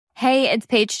Hey, it's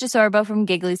Paige DeSorbo from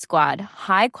Giggly Squad.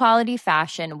 High quality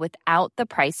fashion without the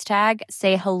price tag.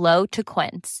 Say hello to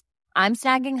Quince. I'm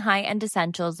snagging high-end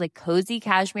essentials like cozy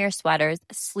cashmere sweaters,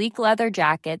 sleek leather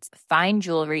jackets, fine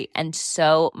jewelry, and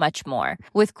so much more.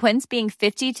 With Quince being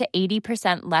 50 to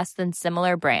 80% less than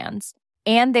similar brands.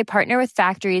 And they partner with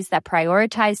factories that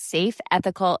prioritize safe,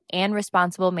 ethical, and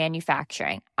responsible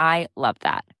manufacturing. I love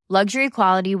that. Luxury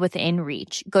quality within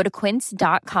reach. Go to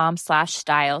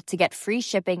quince.com/style to get free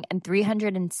shipping and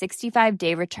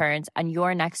 365-day returns on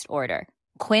your next order.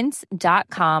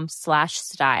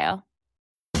 Quince.com/style.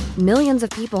 Millions of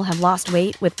people have lost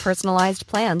weight with personalized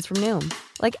plans from Noom.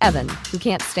 Like Evan, who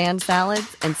can't stand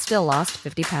salads and still lost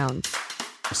 50 pounds.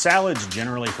 Salads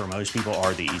generally for most people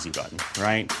are the easy button,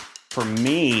 right? For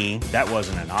me, that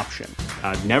wasn't an option.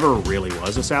 I never really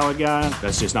was a salad guy.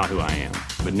 That's just not who I am.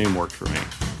 But Noom worked for me.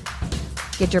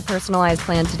 Get your personalized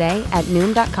plan today at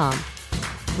Noom.com.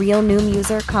 Real Noom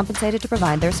user compensated to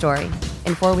provide their story.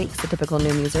 In 4 weeks, the typical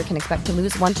Noom user can expect to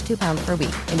lose 1 to 2 pounds per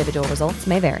week. Individual results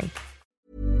may vary.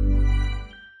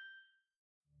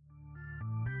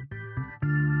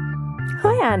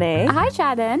 Hi, Annie. Hi,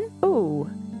 Shannon. Ooh,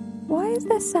 why is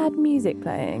there sad music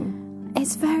playing?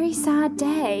 It's a very sad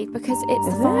day because it's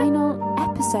the final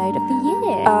episode of the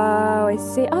year. Oh, I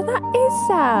see. Oh, that is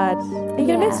sad. Are you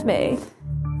going to miss me?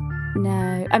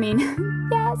 No. I mean,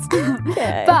 yes.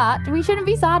 Okay. But we shouldn't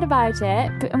be sad about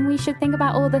it. And we should think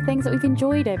about all the things that we've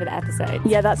enjoyed over the episode.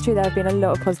 Yeah, that's true. There have been a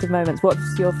lot of positive moments.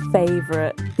 What's your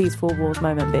favourite These Four Walls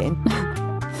moment been?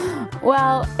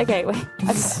 Well, okay, wait.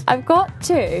 I've got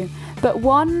two. But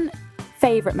one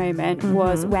favourite moment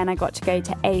was when I got to go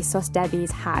to ASOS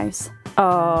Debbie's house.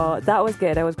 Oh, that was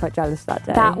good. I was quite jealous that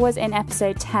day. That was in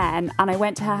episode 10, and I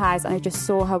went to her house and I just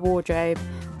saw her wardrobe,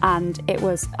 and it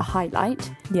was a highlight.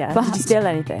 Yeah. But Did you steal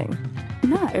anything?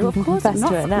 No, of course confess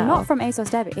to it now. not from ASOS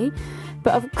Debbie.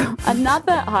 But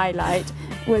another highlight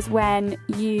was when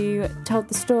you told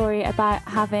the story about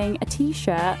having a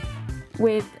T-shirt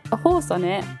with a horse on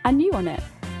it and you on it.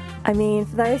 I mean,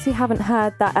 for those who haven't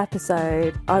heard that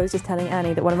episode, I was just telling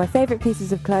Annie that one of my favourite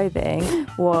pieces of clothing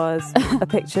was a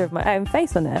picture of my own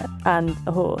face on it and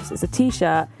a horse. It's a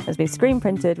T-shirt that's been screen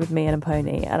printed with me and a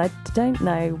pony, and I don't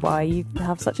know why you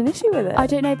have such an issue with it. I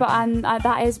don't know, but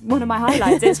that is one of my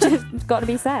highlights. It's just got to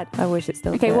be said. I wish it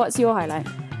still Okay, fit. what's your highlight?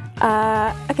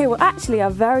 Okay, well, actually,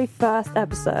 our very first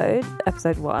episode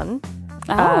 1.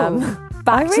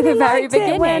 Back I to the really very liked it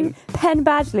beginning. when Penn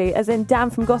Badgley, as in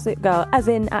Dan from Gossip Girl, as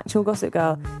in actual Gossip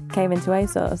Girl, came into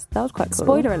ASOS. That was quite cool.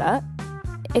 Spoiler alert.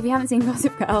 If you haven't seen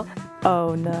Gossip Girl,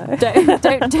 oh no.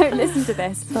 don't listen to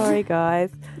this. Sorry,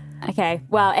 guys. Okay,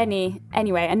 well,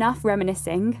 anyway, enough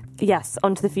reminiscing. Yes,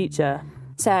 on to the future.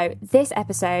 So this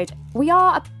episode, we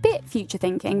are a bit future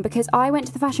thinking because I went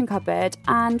to the fashion cupboard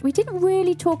and we didn't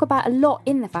really talk about a lot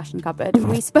in the fashion cupboard.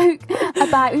 We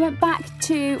went back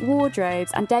to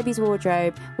wardrobes and Debbie's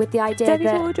wardrobe with the idea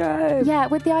wardrobe. Yeah,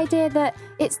 with the idea that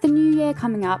it's the new year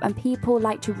coming up and people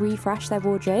like to refresh their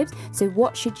wardrobes. So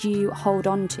what should you hold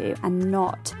on to and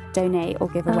not donate or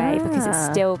give away because it's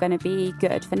still going to be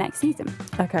good for next season?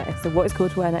 Okay, so what is cool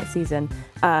to wear next season?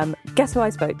 Guess who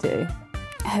I spoke to?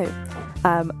 Who?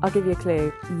 I'll give you a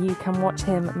clue. You can watch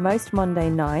him most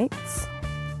Monday nights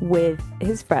with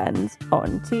his friends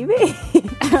on TV.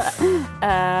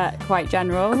 Quite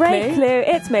general. Great clue.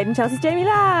 It's Made in Chelsea's Jamie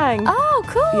Lang. Oh,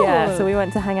 cool. Yeah, so we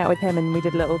went to hang out with him and we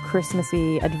did a little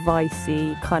Christmassy,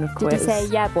 advicey kind of quiz. Did you say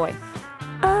yeah, boy?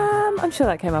 I'm sure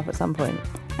that came up at some point.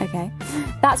 Okay,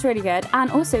 that's really good. And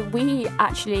also, we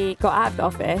actually got out of the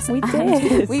office. We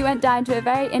did. We went down to a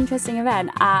very interesting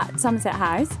event at Somerset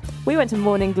House. We went to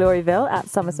Morning Gloryville at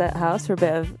Somerset House for a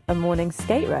bit of a morning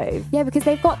skate rave. Yeah, because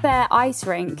they've got their ice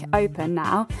rink open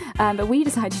now. But we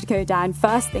decided to go down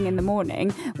first thing in the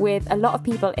morning with a lot of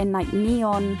people in like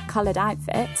neon coloured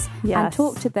outfits and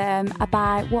talk to them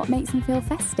about what makes them feel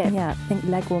festive. Yeah, I think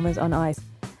leg warmers on ice.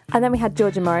 And then we had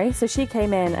Georgia Murray. So she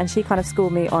came in and she kind of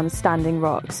schooled me on Standing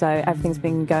Rock. So everything's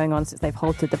been going on since they've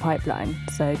halted the pipeline.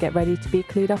 So get ready to be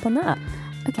clued up on that.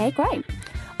 Okay, great.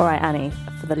 All right, Annie,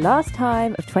 for the last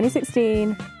time of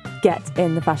 2016, get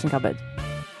in the fashion cupboard.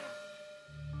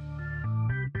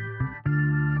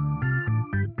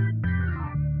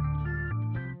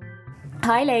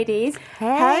 Hi, ladies.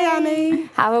 Hey, Annie.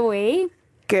 How are we?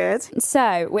 Good.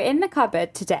 So, we're in the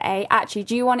cupboard today. Actually,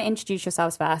 do you want to introduce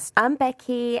yourselves first? I'm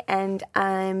Becky and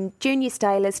I'm junior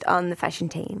stylist on the fashion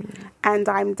team. And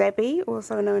I'm Debbie,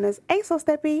 also known as ASOS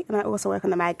Debbie, and I also work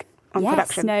on the mag. on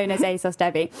production. Known as ASOS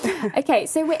Debbie. Okay,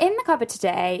 so we're in the cupboard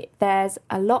today. There's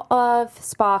a lot of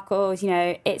sparkles.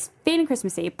 It's feeling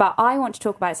Christmassy, but I want to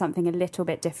talk about something a little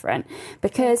bit different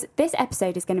because this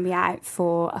episode is going to be out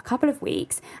for a couple of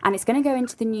weeks and it's going to go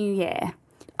into the new year.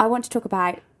 I want to talk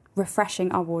about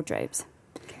refreshing our wardrobes.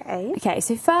 Okay,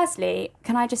 so firstly,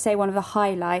 can I just say one of the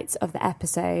highlights of the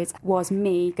episodes was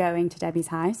me going to Debbie's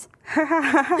house.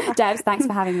 Debs, thanks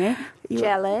for having me.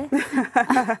 Jealous.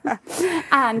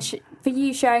 And for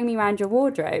you showing me around your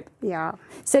wardrobe. Yeah.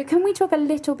 So can we talk a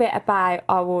little bit about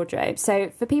our wardrobe?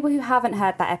 So for people who haven't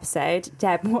heard that episode,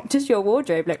 Deb, what does your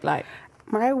wardrobe look like?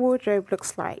 My wardrobe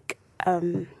looks like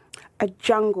a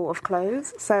jungle of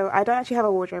clothes. So I don't actually have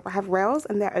a wardrobe. I have rails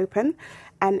and they're open.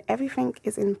 And everything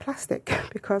is in plastic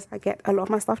because I get a lot of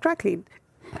my stuff dry cleaned.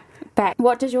 Beck,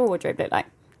 what does your wardrobe look like?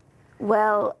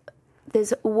 Well,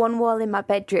 there's one wall in my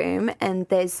bedroom and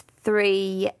there's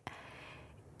 3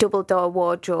 double door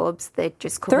wardrobes that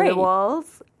just cover 3? the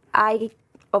walls. I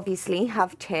obviously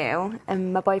have 2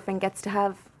 and my boyfriend gets to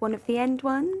have one of the end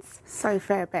ones. So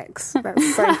fair, Bex.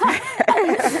 That's so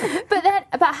fair.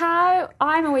 But how,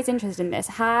 I'm always interested in this,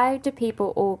 how do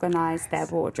people organise their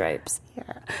wardrobes?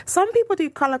 Yeah. Some people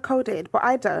do colour-coded, but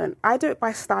I don't. I do it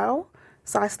by style.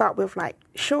 So I start with like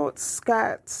shorts,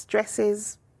 skirts,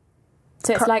 dresses.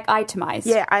 So it's like itemised?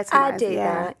 Yeah, itemised. I do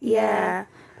that, yeah.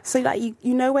 So like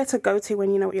you know where to go to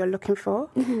when you know what you're looking for.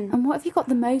 Mm-hmm. And what have you got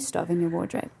the most of in your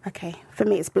wardrobe? Okay, for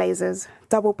me it's blazers,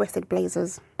 double-breasted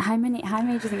blazers. How many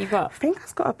do you think you've got? I think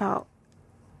I've got about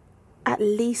at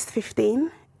least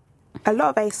 15. A lot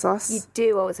of ASOS. You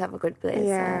do always have a good blazer.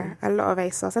 Yeah, a lot of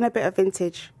ASOS and a bit of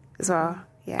vintage as well.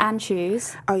 Yeah. And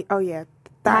shoes? Oh yeah.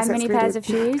 How many pairs of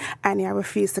shoes? Annie, I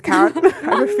refuse to count.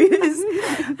 I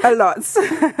refuse. A lot.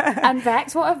 And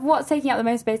Vex, what's taking up the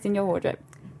most space in your wardrobe?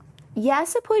 Yeah, I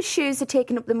suppose shoes are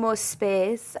taking up the most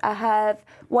space. I have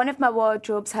one of my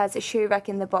wardrobes has a shoe rack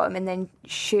in the bottom and then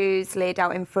shoes laid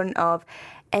out in front of.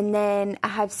 And then I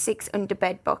have 6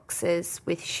 underbed boxes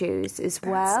with shoes as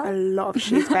well. That's a lot of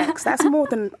shoes, Bex. That's more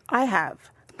than I have,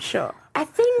 I'm sure. I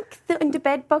think the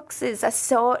underbed boxes are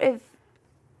sort of,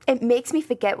 it makes me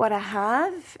forget what I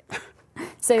have.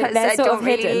 So Because they're I sort don't of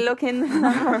really hidden. look in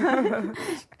them.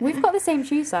 We've got the same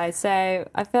shoe size, so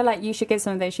I feel like you should give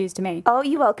some of those shoes to me. Oh,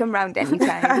 you're welcome round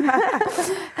anytime.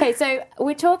 Okay, so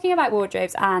we're talking about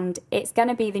wardrobes and it's going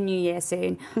to be the new year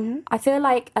soon. Mm-hmm. I feel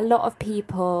like a lot of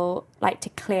people like to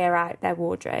clear out their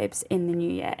wardrobes in the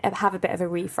new year, have a bit of a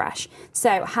refresh.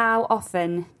 So how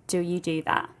often do you do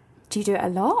that? Do you do it a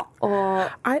lot, or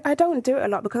I don't do it a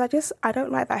lot because I don't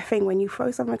like that thing when you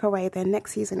throw something away, then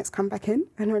next season it's come back in,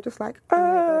 and we're just like, Oh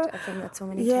my God, I've done that so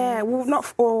many times. well,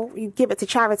 not, or you give it to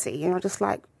charity, just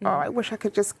like, I wish I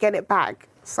could just get it back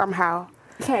somehow.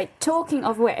 Okay, talking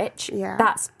of which, Yeah.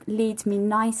 that leads me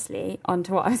nicely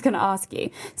onto what I was going to ask you.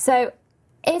 So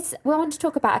we want to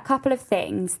talk about a couple of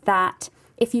things that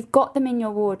if you've got them in your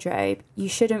wardrobe, you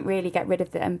shouldn't really get rid of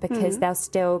them because they'll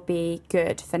still be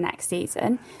good for next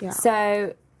season. Yeah.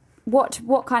 So what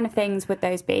kind of things would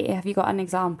those be? Have you got an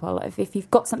example of if you've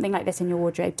got something like this in your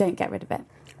wardrobe, don't get rid of it?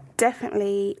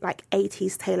 Definitely like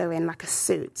 80s tailoring, like a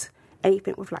suit.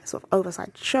 Anything with like sort of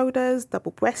oversized shoulders,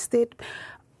 double-breasted,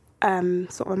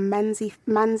 sort of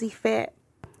mansy fit.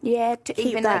 Yeah, Keep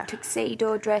even that. like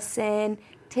tuxedo dressing,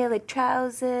 tailored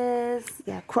trousers.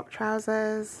 Yeah, crop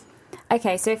trousers.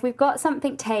 Okay, so if we've got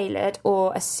something tailored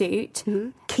or a suit,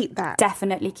 Keep that.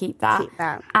 definitely keep that. Keep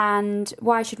that. And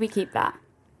why should we keep that?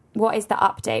 What is the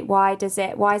update? Why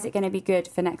is it going to be good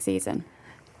for next season?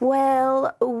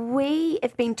 Well, we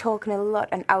have been talking a lot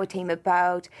on our team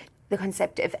about the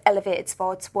concept of elevated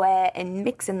sportswear and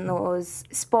mixing those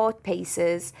sport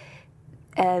pieces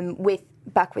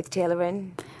with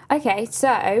tailoring. Okay,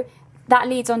 so that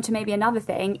leads on to maybe another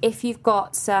thing. If you've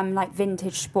got some like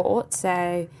vintage sport,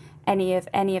 so any of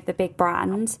the big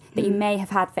brands that you may have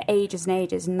had for ages and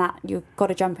ages, and that you've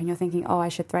got a jumper and you're thinking, oh, I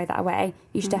should throw that away,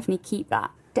 you should definitely keep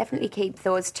that. Definitely keep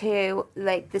those too.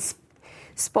 Like this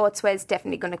sportswear is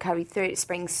definitely going to carry through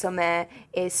spring, summer,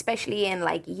 especially in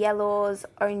like yellows,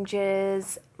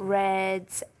 oranges,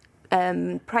 reds,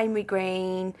 primary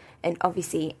green, and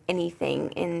obviously anything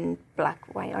in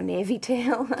black, white, or navy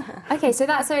teal. Okay, so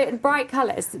that's bright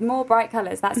colours, more bright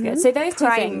colours. That's good. So those two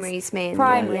Primaries things, mainly,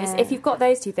 primaries. yeah. If you've got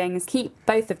those two things, keep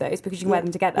both of those because you can wear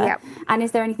them together. Yep. And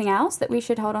is there anything else that we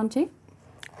should hold on to?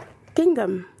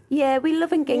 Gingham. Yeah, we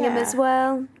love in gingham Yeah. as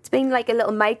well. It's been like a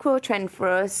little micro trend for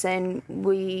us, and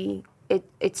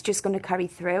it's just going to carry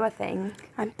through, I think.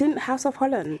 And didn't House of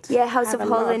Holland? Yeah, House have of a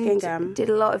lot Holland gingham? did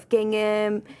a lot of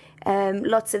gingham.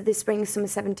 Lots of the spring summer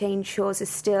 17 shows are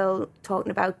still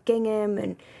talking about gingham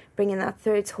and bringing that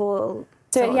through. It's whole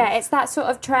So yeah, it's that sort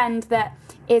of trend that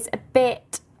is a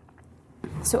bit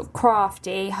sort of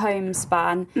crafty,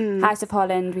 homespun. House of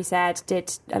Holland, we said,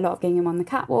 did a lot of gingham on the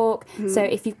catwalk. So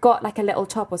if you've got like a little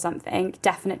top or something,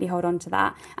 definitely hold on to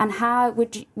that. And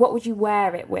what would you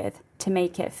wear it with to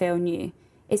make it feel new?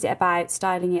 Is it about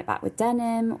styling it back with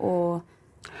denim, or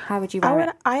how would you wear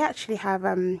it? I actually have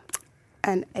an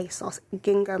ASOS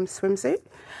gingham swimsuit.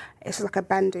 It's just like a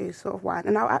bandeau sort of one,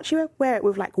 and I'll actually wear it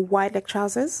with like wide leg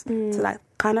trousers to like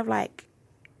kind of like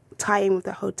tie in with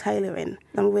the whole tailoring.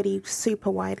 I'm really super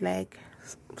wide leg,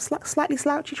 slightly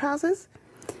slouchy trousers.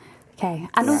 Okay,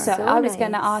 and also I was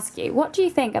going to ask you, what do you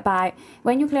think about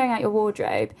when you're clearing out your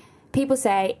wardrobe? People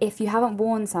say if you haven't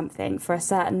worn something for a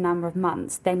certain number of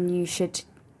months, then you should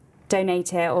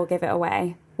donate it or give it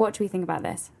away. What do we think about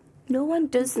this? No one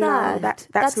does that. No,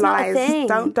 that's Not lies. a thing.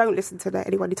 Don't listen to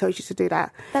anyone who tells you to do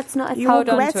that. That's not a thing. You'll Hold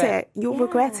on regret to it. You'll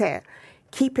regret it.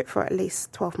 Keep it for at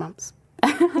least 12 months.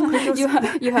 You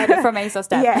heard it from ASOS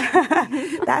Deb. Yeah,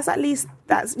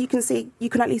 you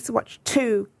can at least watch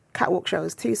 2 catwalk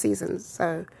shows, 2 seasons.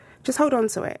 So just hold on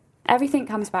to it. Everything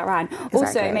comes back round. Also,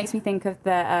 Exactly. it makes me think of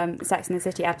the Sex and the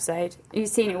City episode. You've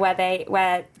seen it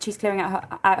where she's clearing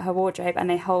out her wardrobe and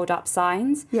they hold up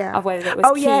signs of whether it was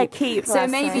keep. Yeah, keep. So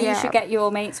maybe you should get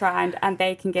your mates round and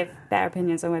they can give their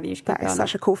opinions on whether you should keep it That is or not.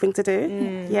 such a cool thing to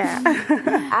do. Yeah.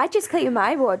 I just clear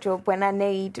my wardrobe when I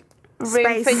need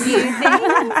room Space. for new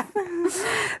things.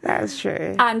 That's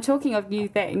true. And talking of new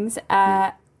things,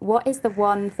 what is the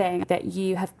one thing that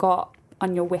you have got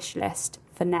on your wish list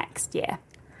for next year?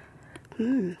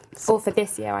 Or for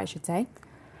this year, I should say.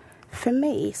 For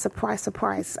me, surprise,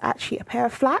 surprise, actually a pair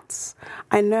of flats.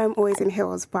 I know I'm always in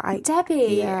heels, but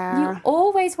Debbie, you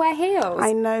always wear heels.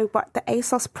 I know, but the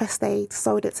ASOS press, they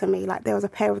sold it to me. Like there was a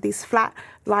pair of these flat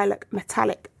lilac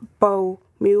metallic bow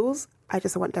mules. I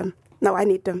just want them. No, I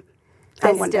need them.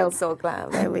 I They're want still them. so glam.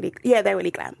 They're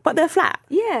really glam. But they're flat.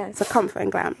 Yeah. It's a comfort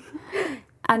and glam.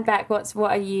 And Beck, what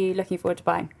are you looking forward to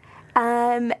buying?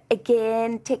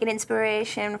 Again, taking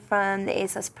inspiration from the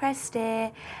ASOS Press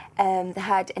Day. They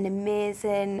had an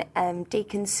amazing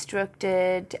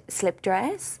deconstructed slip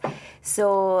dress.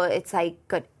 So it's like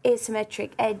got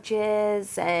asymmetric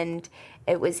edges and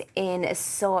it was in a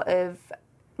sort of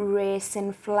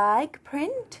racing flag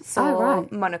print. So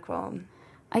monochrome.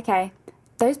 Okay.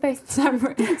 Those both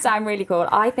sound really cool.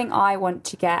 I think I want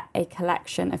to get a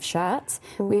collection of shirts.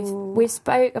 We've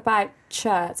spoke about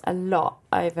shirts a lot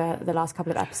over the last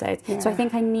couple of episodes. Yeah. So I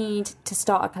think I need to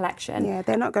start a collection. Yeah,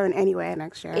 they're not going anywhere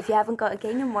next year. If you haven't got a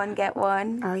gingham one, get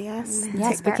one. Oh, yes.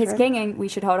 Yes, Take that because then. gingham we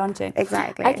should hold on to.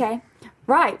 Exactly. Okay.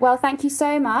 Right. Well, thank you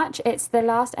so much. It's the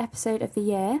last episode of the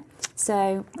year.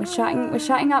 So we're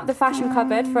shutting up the fashion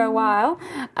cupboard for a while.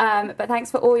 But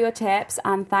thanks for all your tips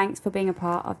and thanks for being a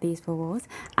part of These 4 Walls.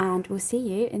 And we'll see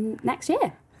you in next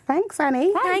year. Thanks,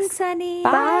 Annie. Thanks, Annie.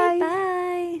 Bye.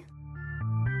 Bye.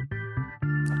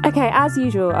 Okay, as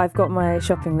usual, I've got my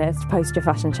shopping list post your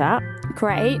fashion chat.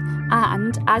 Great.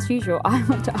 And as usual, I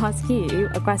want to ask you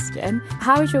a question.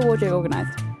 How is your wardrobe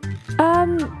organised?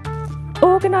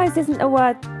 Organised isn't a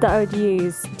word that I would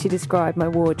use to describe my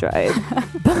wardrobe.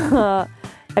 But,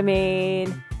 I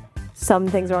mean, some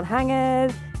things are on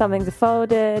hangers, some things are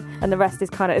folded, and the rest is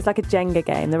kind of, it's like a Jenga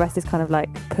game. The rest is kind of like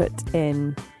put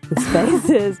in the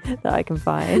spaces that I can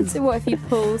find. So what if you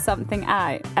pull something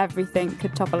out, everything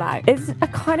could topple out? It's a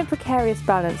kind of precarious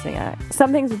balancing act.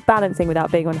 Some things are balancing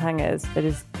without being on hangers. They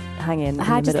just hang in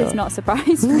How the does middle. this not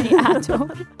surprise me at all?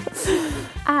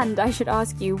 And I should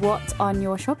ask you, what's on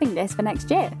your shopping list for next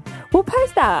year? Well,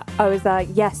 post that, I was like,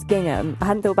 yes, gingham. I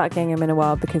hadn't thought about gingham in a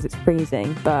while because it's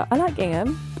freezing, but I like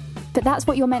gingham. But that's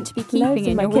what you're meant to be Loads keeping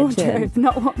in in my your kitchen. wardrobe,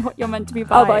 not what you're meant to be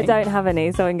buying. Oh, but I don't have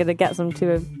any, so I'm going to get some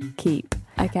to keep.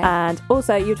 Okay. And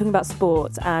also, you were talking about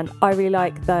sports, and I really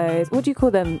like those. What do you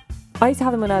call them? I used to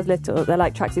have them when I was little. They're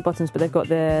like tracksuit bottoms, but they've got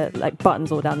the like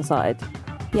buttons all down the side.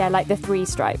 Yeah, like the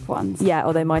 3-stripe ones. Yeah,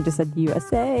 although mine just said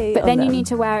USA. But on then you them. need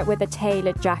to wear it with a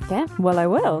tailored jacket, Well, I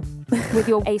will. with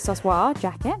your ASOS Noir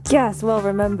jacket. Yes, well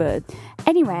remembered.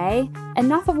 Anyway,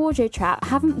 enough of wardrobe chat.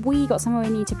 Haven't we got somewhere we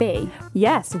need to be?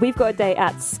 Yes, we've got a date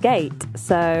at Skate.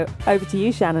 So over to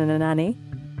you, Shannon and Annie.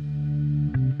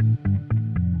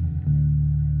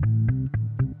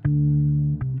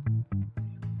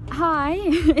 Hi,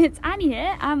 it's Annie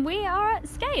here, and we are at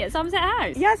Skate at Somerset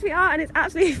House. Yes, we are, and it's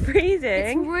absolutely freezing.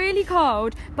 It's really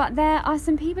cold, but there are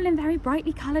some people in very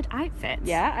brightly coloured outfits.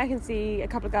 Yeah, I can see a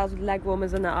couple of girls with leg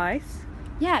warmers on the ice.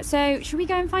 Yeah, so should we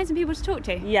go and find some people to talk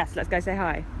to? Yes, let's go say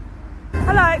hi.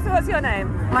 Hello, so what's your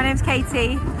name? My name's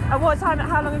Katie. And what time,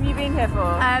 how long have you been here for?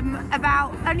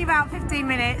 Only about 15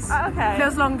 minutes. Oh, okay.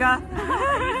 Feels longer.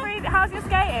 Are you how's your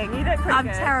skating? You look pretty I'm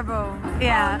good. terrible.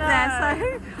 Yeah, Oh,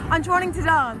 no. so I'm wanting to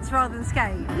dance rather than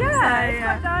skate. Yeah, it's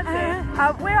quite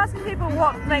dancing. We're asking people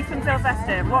what makes them feel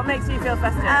festive. What makes you feel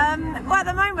festive? Well, at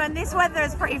the moment, this weather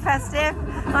is pretty festive,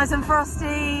 nice and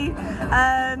frosty.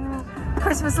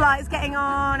 Christmas lights getting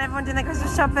on, everyone doing their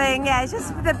Christmas shopping. Yeah, it's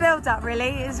just the build-up, really.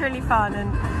 It's really fun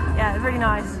and yeah, it's really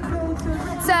nice.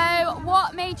 So,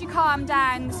 what made you calm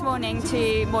down this morning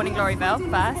to Morning Gloryville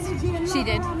first? She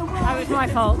did. That was my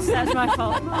fault. That's my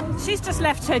fault. She's just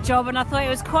left her job, and I thought it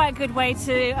was quite a good way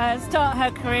to start her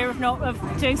career, if not of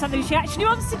doing something she actually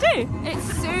wants to do. It's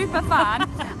super fun,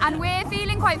 and we're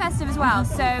feeling quite festive as well.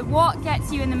 So, what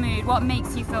gets you in the mood? What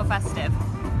makes you feel festive?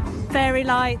 Fairy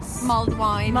lights, Mulled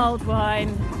wine,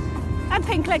 and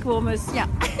pink leg warmers. Yeah.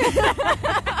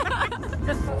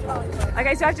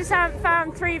 Okay, so I've just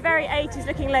found 3 very 80s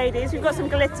looking ladies. We've got some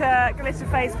glitter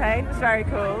face paint. It's very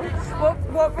cool.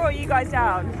 What brought you guys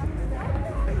down?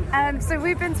 So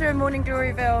we've been to a Morning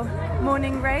Gloryville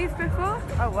morning rave before.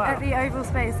 Oh, wow. At the Oval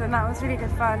Space, and that was really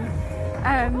good fun.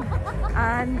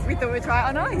 And we thought we'd try it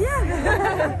on ice.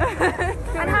 Yeah.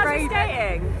 And how's your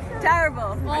skating?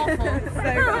 Terrible. Awful. So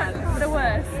bad. The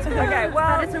worst. Okay,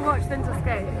 well, Better to watch than to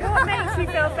skate. what makes you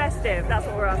feel festive? That's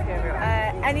what we're asking everyone.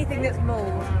 Anything that's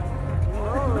mould.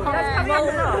 That's coming up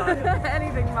a lot.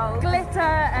 Anything mould. Glitter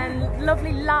and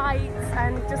lovely lights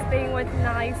and just being with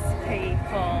nice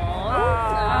people.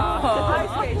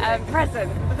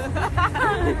 Present.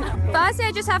 Firstly,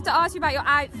 I just have to ask you about your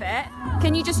outfit.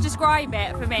 Can you just describe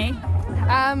it for me?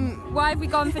 Why have we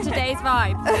gone for today's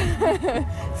vibe?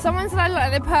 Someone said I look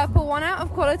like the purple one out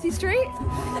of Quality Street.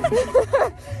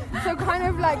 So kind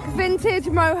of like vintage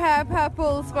mohair,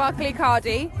 purple sparkly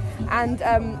cardi, and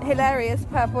hilarious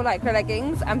purple lycra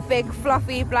leggings and big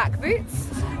fluffy black boots.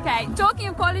 Okay, talking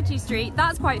of Quality Street,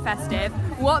 that's quite festive.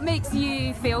 What makes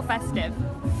you feel festive?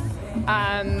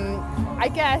 I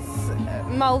guess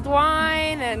mulled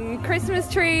wine and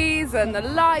Christmas trees and the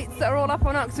lights that are all up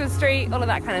on Oxford Street, all of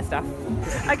that kind of stuff.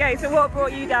 Okay, so what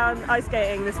brought you down ice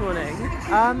skating this morning?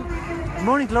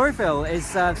 Morning Gloryville is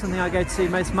something I go to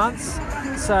most months,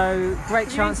 so great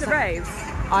chance. You've been to raves?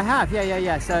 I have,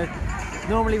 yeah. So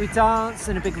normally we dance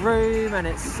in a big room and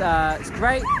it's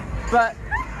great, but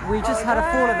we just had a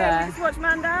faller there. Just watch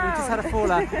man down. We just had a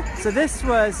faller. So this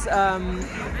was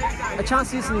a chance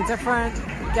to do something different,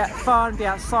 get fun, be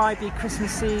outside, be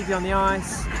Christmassy, be on the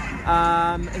ice,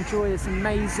 enjoy this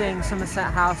amazing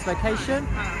Somerset House location,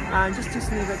 and just do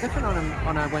something a bit different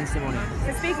on a Wednesday morning.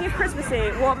 So speaking of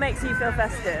Christmassy, what makes you feel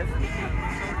festive?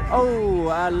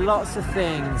 Oh, lots of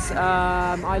things.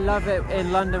 I love it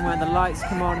in London when the lights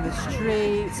come on in the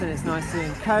streets and it's nice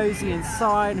and cosy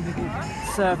inside and people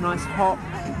serve nice hot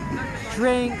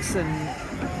drinks and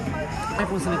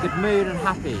everyone's in a good mood and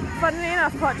happy. Funnily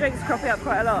enough, hot drinks cropping up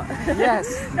quite a lot. Yes.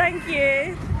 Thank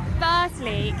you.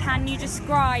 Firstly, can you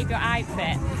describe your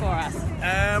outfit for us?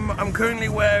 I'm currently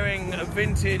wearing a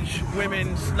vintage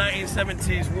women's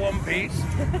 1970s one-piece,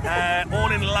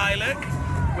 all in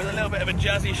lilac, with a little bit of a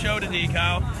jazzy shoulder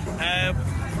decal,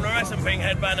 fluorescent pink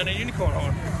headband and a unicorn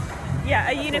horn. Yeah,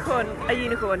 a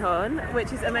unicorn horn,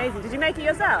 which is amazing. Did you make it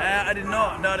yourself? I did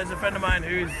not. No, there's a friend of mine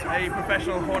who's a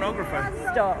professional hornographer.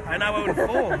 Stop. I now own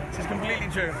 4, which is completely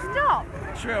true. Stop.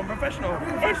 True, I'm professional.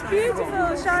 It's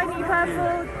beautiful, shiny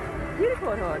purple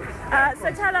unicorn horn.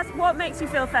 So tell us, what makes you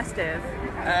feel festive?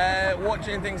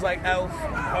 Watching things like Elf,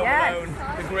 Home Alone,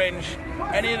 The Grinch,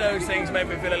 any of those things make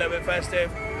me feel a little bit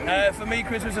festive. For me,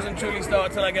 Christmas doesn't truly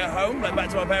start till I get home, like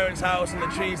back to my parents' house and the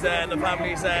tree's there and the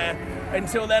family's there.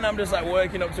 Until then, I'm just like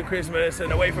working up to Christmas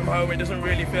and away from home. It doesn't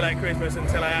really feel like Christmas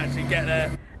until I actually get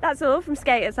there. That's all from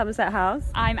Skate at Somerset House.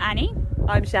 I'm Annie.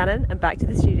 I'm Shannon, and back to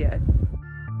the studio.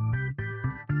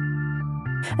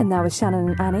 And that was Shannon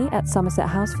and Annie at Somerset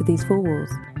House for These 4 Walls.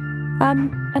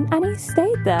 And Annie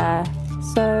stayed there,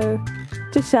 so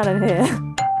just Shannon here.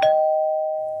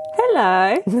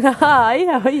 Hello. Hi,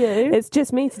 how are you? It's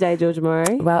just me today, Georgia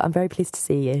Murray. Well, I'm very pleased to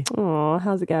see you. Oh,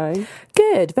 how's it going?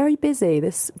 Good, very busy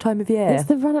this time of year. It's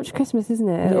the run-up to Christmas, isn't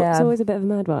it? Yeah. It's always a bit of a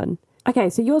mad one.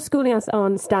 Okay, so you're schooling us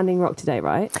on Standing Rock today,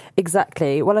 right?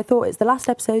 Exactly. Well, I thought it's the last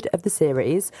episode of the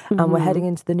series and we're heading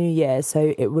into the new year,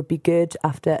 so it would be good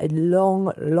after a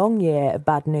long, long year of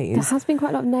bad news. There has been quite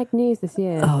a lot of neg news this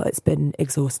year. Oh, it's been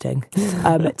exhausting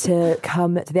to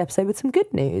come to the episode with some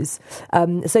good news.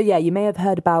 So, yeah, you may have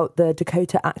heard about the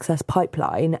Dakota Access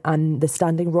Pipeline and the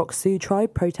Standing Rock Sioux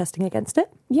tribe protesting against it.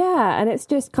 Yeah, and it's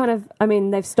just kind of, I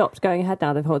mean, they've stopped going ahead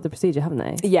now. They've halted the procedure, haven't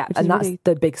they? Yeah, Which and is that's really...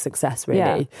 the big success,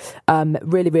 really. Yeah.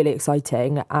 Really, really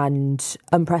exciting and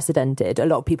unprecedented. A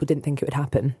lot of people didn't think it would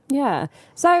happen. Yeah.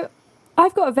 So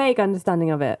I've got a vague understanding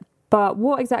of it. But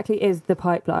what exactly is the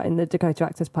pipeline, the Dakota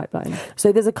Access Pipeline?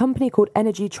 So there's a company called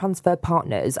Energy Transfer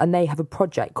Partners, and they have a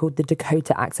project called the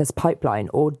Dakota Access Pipeline,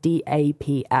 or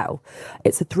DAPL.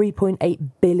 It's a $3.8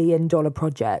 billion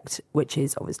project, which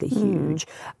is obviously huge.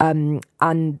 And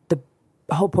the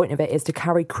whole point of it is to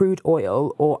carry crude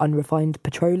oil or unrefined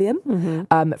petroleum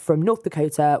from North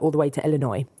Dakota all the way to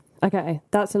Illinois. Okay,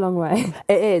 that's a long way.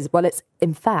 It is. Well, it's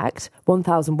in fact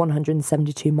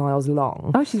 1,172 miles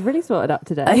long. Oh, she's really sorted up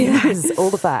today. Yes,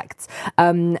 all the facts.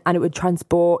 And it would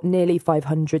transport nearly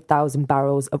 500,000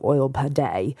 barrels of oil per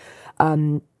day.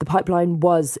 The pipeline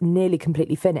was nearly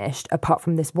completely finished, apart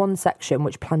from this one section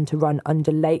which planned to run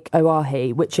under Lake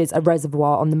Oahe, which is a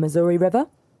reservoir on the Missouri River.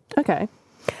 Okay.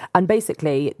 And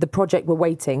basically, the project were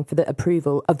waiting for the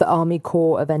approval of the Army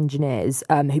Corps of Engineers,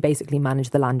 who basically manage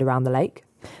the land around the lake.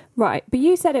 Right, but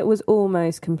you said it was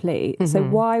almost complete. So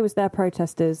why was there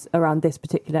protesters around this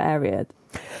particular area?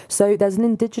 So there's an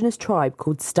indigenous tribe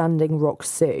called Standing Rock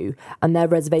Sioux, and their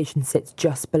reservation sits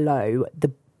just below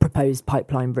the proposed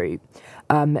pipeline route.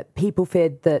 People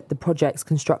feared that the project's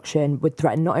construction would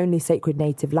threaten not only sacred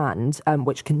native land,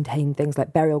 which contained things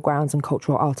like burial grounds and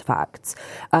cultural artefacts,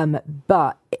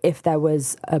 but if there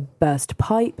was a burst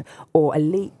pipe or a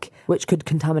leak, which could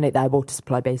contaminate their water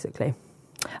supply, basically.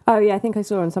 Oh, yeah, I think I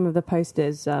saw on some of the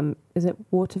posters, is it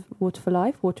Water for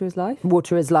Life? Water is Life?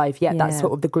 Water is Life, yeah. That's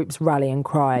sort of the group's rallying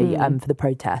cry for the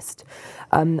protest.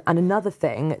 And another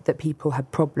thing that people had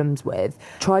problems with,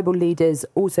 tribal leaders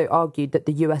also argued that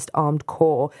the US Armed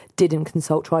Corps didn't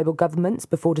consult tribal governments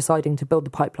before deciding to build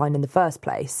the pipeline in the first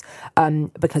place,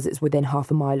 because it's within half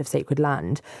a mile of sacred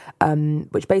land,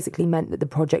 which basically meant that the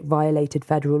project violated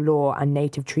federal law and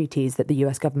native treaties that the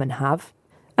US government have.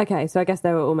 Okay, so I guess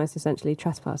they were almost essentially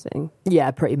trespassing.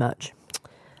 Yeah, pretty much.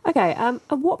 Okay, and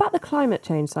what about the climate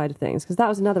change side of things? Because that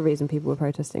was another reason people were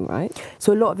protesting, right?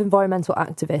 So a lot of environmental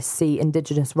activists see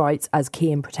Indigenous rights as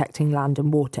key in protecting land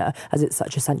and water, as it's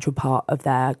such a central part of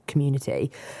their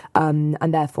community, and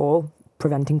therefore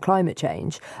preventing climate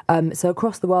change. So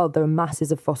across the world, there are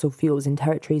masses of fossil fuels in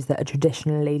territories that are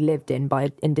traditionally lived in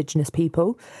by Indigenous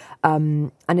people.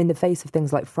 And in the face of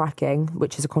things like fracking,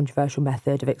 which is a controversial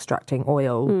method of extracting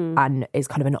oil and is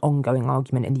kind of an ongoing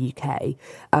argument in the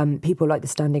UK, people like the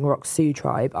Standing Rock Sioux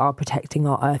tribe are protecting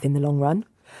our earth in the long run.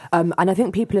 And I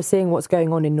think people are seeing what's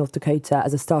going on in North Dakota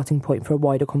as a starting point for a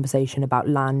wider conversation about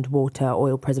land, water,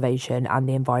 oil preservation and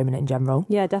the environment in general.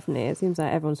 Yeah, definitely. It seems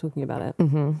like everyone's talking about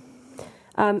it.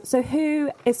 So who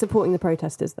is supporting the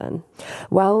protesters then?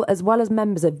 Well as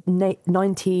members of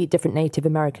 90 different Native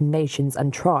American nations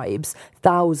and tribes,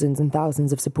 thousands and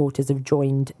thousands of supporters have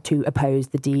joined to oppose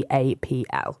the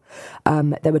DAPL.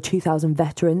 There were 2,000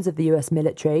 veterans of the US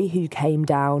military who came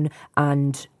down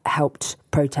and helped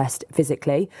protest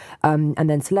physically, and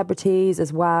then celebrities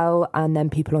as well, and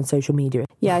then people on social media.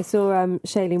 Yeah, I saw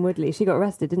Shailene Woodley. She got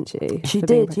arrested, didn't she? She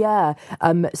did, yeah.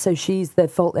 So she's the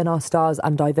Fault in Our Stars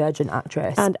and Divergent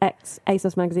actress. And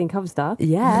ex-ASOS magazine cover star.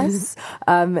 Yes.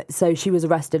 So she was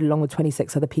arrested along with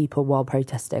 26 other people while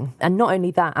protesting. And not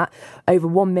only that, over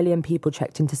 1 million people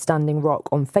checked into Standing Rock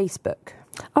on Facebook.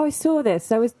 Oh, I saw this.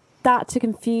 So was that to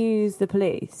confuse the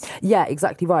police? Yeah,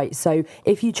 exactly right. So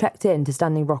if you checked in to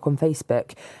Standing Rock on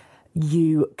Facebook,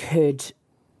 you could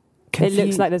It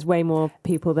looks like there's way more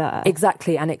people there.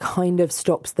 Exactly, and it kind of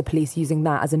stops the police using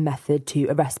that as a method to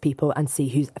arrest people and see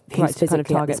who's physically kind of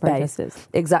target at the space. Protesters.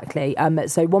 Exactly.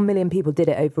 So 1 million people did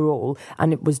it overall,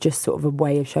 and it was just sort of a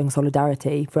way of showing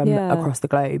solidarity from across the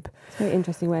globe. It's a very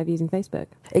interesting way of using Facebook.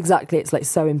 Exactly. It's like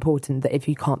so important that if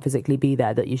you can't physically be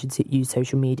there, that you should use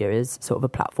social media as sort of a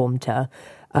platform to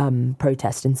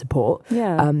protest and support.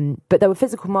 Yeah. But there were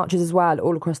physical marches as well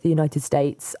all across the United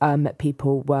States.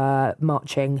 People were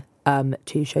marching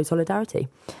to show solidarity.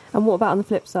 And what about on the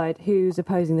flip side? Who's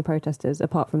opposing the protesters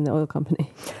apart from the oil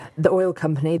company? The oil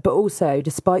company, but also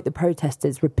despite the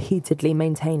protesters repeatedly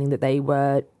maintaining that they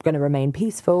were going to remain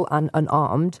peaceful and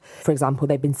unarmed. For example,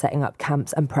 they've been setting up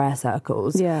camps and prayer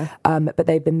circles. Yeah. But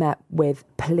they've been met with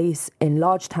police in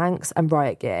large tanks and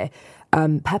riot gear.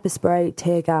 Pepper spray,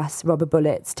 tear gas, rubber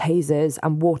bullets, tasers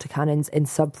and water cannons in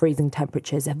sub-freezing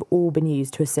temperatures have all been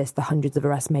used to assist the hundreds of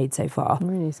arrests made so far.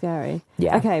 Really scary.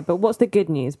 Yeah. Okay, but what's the good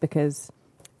news? Because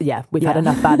we've had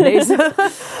enough bad news.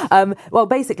 Well,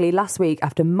 basically, last week,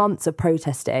 after months of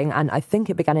protesting, and I think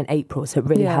it began in April, so it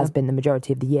really has been the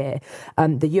majority of the year,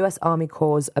 the US Army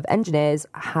Corps of Engineers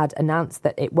had announced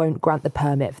that it won't grant the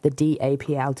permit for the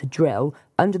DAPL to drill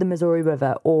under the Missouri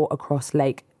River or across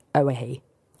Lake Oahe.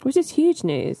 Which is huge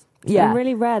news. Yeah. And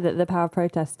really rare that the power of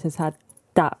protest has had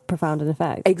that profound an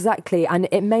effect. Exactly. And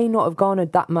it may not have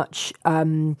garnered that much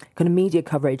kind of media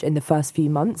coverage in the first few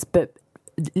months, but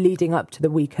leading up to the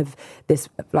week of this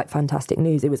like fantastic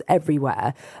news, it was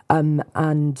everywhere.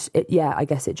 I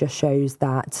guess it just shows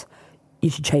that you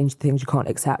should change the things you can't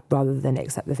accept rather than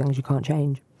accept the things you can't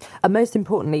change. And most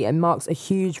importantly, it marks a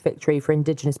huge victory for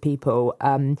Indigenous people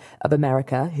of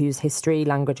America, whose history,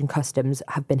 language and customs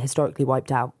have been historically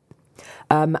wiped out.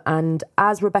 And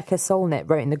as Rebecca Solnit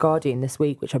wrote in The Guardian this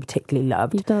week, which I particularly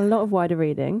loved. You've done a lot of wider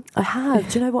reading. I have.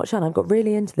 Do you know what, Shan? I've got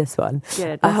really into this one.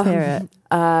 Good, let's hear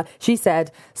it. She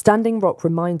said, Standing Rock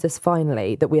reminds us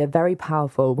finally that we are very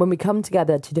powerful when we come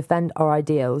together to defend our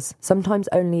ideals, sometimes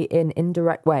only in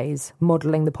indirect ways,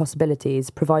 modelling the possibilities,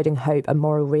 providing hope and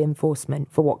moral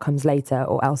reinforcement for what comes later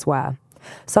or elsewhere.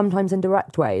 Sometimes in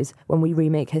direct ways, when we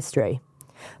remake history.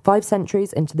 5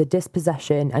 centuries into the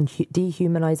dispossession and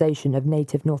dehumanisation of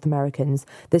native North Americans,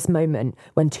 this moment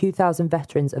when 2,000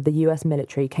 veterans of the US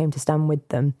military came to stand with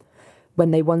them,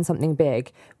 when they won something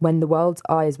big, when the world's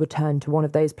eyes were turned to one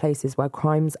of those places where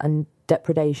crimes and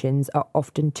depredations are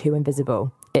often too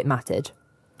invisible, it mattered.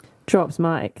 Drops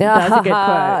mic. That's a good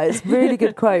quote. It's a really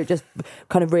good quote. Just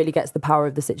kind of really gets the power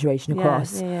of the situation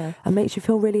across. Yeah. And makes you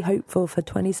feel really hopeful for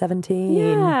 2017.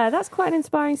 Yeah, that's quite an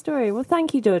inspiring story. Well,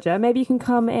 thank you, Georgia. Maybe you can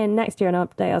come in next year and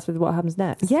update us with what happens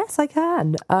next. Yes, I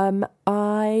can.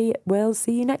 I will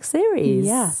see you next series.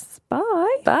 Yes.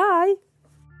 Bye. Bye.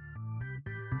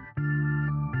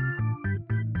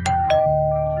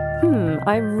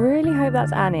 I really hope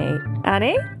that's Annie.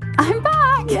 Annie? I'm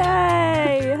back!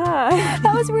 Yay! Hi.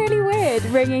 That was really weird,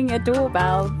 ringing a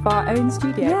doorbell for our own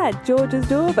studio. Yeah, Georgia's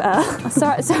doorbell.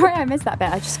 Sorry I missed that bit.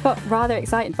 I just got rather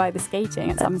excited by the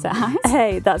skating at Somerset House.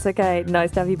 Hey, that's okay.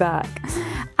 Nice to have you back.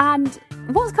 And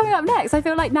what's coming up next? I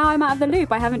feel like now I'm out of the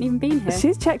loop. I haven't even been here.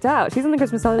 She's checked out. She's on the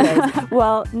Christmas holidays.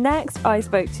 Well, next I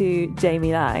spoke to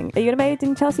Jamie Lang. Are you an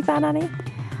amazing Chelsea fan, Annie?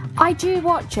 I do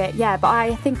watch it, yeah, but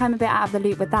I think I'm a bit out of the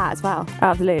loop with that as well.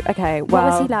 Out of the loop, okay. Well,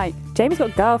 what was he like? Jamie's got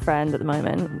a girlfriend at the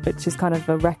moment, which is kind of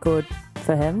a record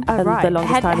for him. Oh, right. The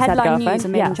longest time he's had a Headline girlfriend. news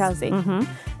and in Chelsea. Mm-hmm.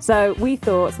 So we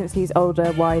thought, since he's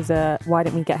older, wiser, why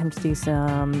don't we get him to do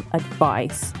some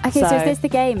advice? Okay, so is this the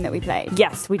game that we played?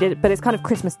 Yes, we did, but it's kind of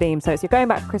Christmas themed. So it's you're going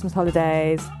back for Christmas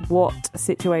holidays, what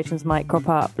situations might crop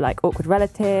up, like awkward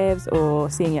relatives or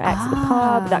seeing your ex at the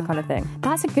pub, that kind of thing.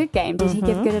 That's a good game. Did he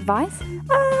give good advice?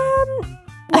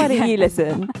 Why don't you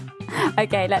listen?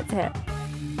 Okay, let's hear.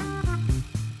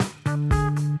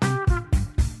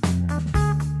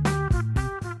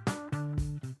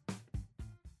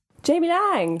 Jamie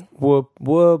Lang. Whoop,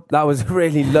 whoop. That was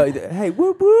really low. Hey,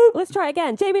 whoop, whoop. Let's try it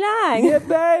again. Jamie Lang. Yeah,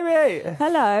 baby.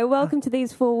 Hello, welcome to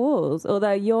These Four Walls.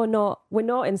 Although we're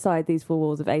not inside these four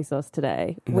walls of ASOS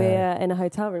today. No. We're in a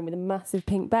hotel room with a massive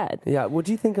pink bed. Yeah, what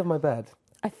do you think of my bed?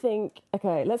 I think,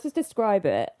 okay, let's just describe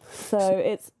it.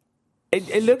 So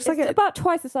It looks like it's about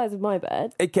twice the size of my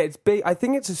bed. Okay, it's big. I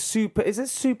think it's is it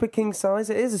super king size?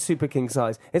 It is a super king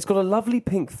size. It's got a lovely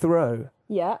pink throw.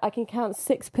 Yeah, I can count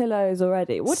 6 pillows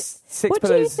already. What pillows.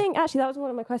 Do you think? Actually, that was one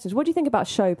of my questions. What do you think about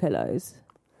show pillows?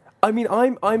 I mean,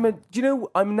 I'm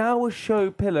now a show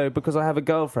pillow because I have a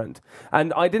girlfriend,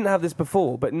 and I didn't have this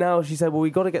before. But now she said, "Well, we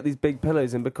got to get these big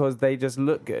pillows in because they just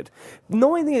look good."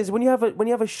 Annoying thing is when you have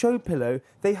a show pillow,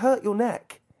 they hurt your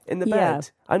neck in the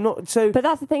bed. I'm not so. But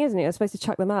that's the thing, isn't it? You're supposed to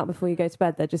chuck them out before you go to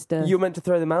bed. They're just. You're meant to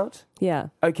throw them out. Yeah.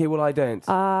 Okay. Well, I don't.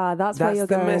 That's where you're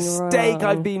going. That's the mistake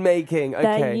I've been making.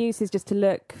 Okay. Their use is just to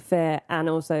look fit and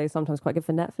also sometimes quite good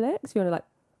for Netflix. You want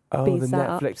to be the sat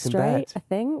Netflix up straight, in bed. I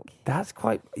think. That's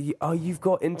quite. You've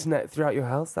got internet throughout your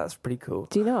house. That's pretty cool.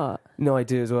 Do you not? No, I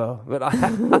do as well. But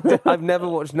I've never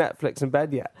watched Netflix in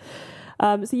bed yet.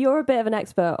 So you're a bit of an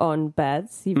expert on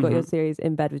beds. You've got your series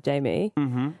In Bed with Jamie.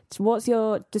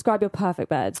 Mm-hmm. Describe your perfect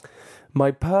bed?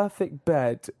 My perfect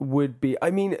bed would be,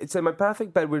 my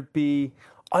perfect bed would be,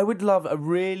 I would love a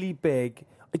really big,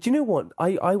 do you know what?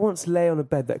 I once lay on a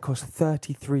bed that cost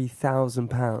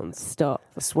 £33,000. Stop.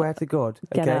 I swear to God.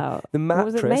 Get out. The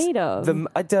mattress. What was it made of?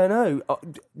 I don't know.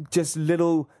 Just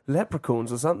little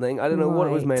leprechauns or something. I don't know what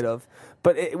it was made of.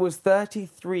 But it was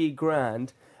 33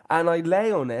 grand. And I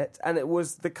lay on it, and it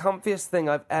was the comfiest thing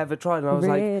I've ever tried. And I was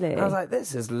like,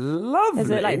 this is lovely. Is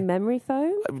it like memory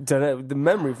foam? I don't know. The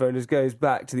memory foam just goes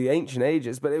back to the ancient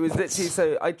ages. But it was literally,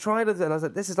 so I tried it, and I was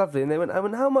like, this is lovely. And they went,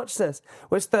 how much is this?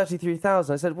 Well, it's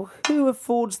 33,000. I said, well, who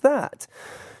affords that?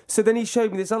 So then he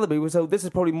showed me this other bed. He said, this is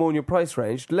probably more in your price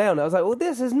range. Lay on it. I was like, well,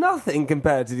 this is nothing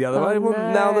compared to the other one. I want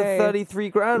now the 33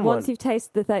 grand one. Once you've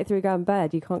tasted the 33 grand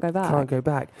bed, you can't go back. Can't go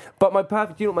back. But my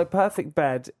perfect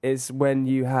bed is when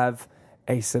you have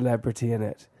a celebrity in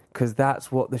it. because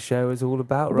that's what the show is all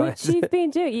about, right? Which you've been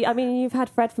doing. I mean, you've had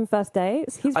Fred from First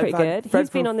Dates. He's pretty good. He's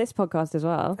been on this podcast as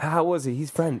well. How was he?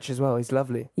 He's French as well. He's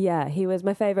lovely. Yeah, he was.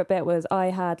 My favourite bit was I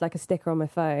had like a sticker on my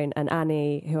phone, and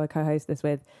Annie, who I co-host this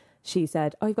with, she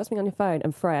said, "Oh, you've got something on your phone,"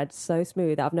 and Fred, so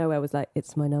smooth out of nowhere, was like,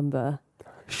 "It's my number."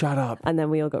 Shut up. And then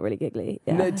we all got really giggly.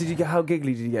 Yeah. No, did you get, how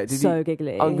giggly did you get?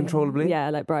 Giggly. Uncontrollably? Yeah,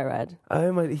 like bright red.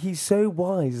 Oh my, he's so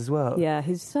wise as well. Yeah,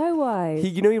 he's so wise.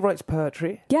 You know he writes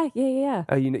poetry? Yeah.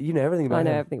 Oh, you know everything about him?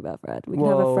 I know everything about Fred. We can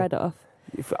have a Fred off.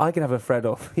 If I can have a Fred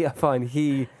off. Yeah, fine.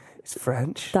 He is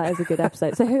French. That is a good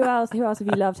episode. So who else have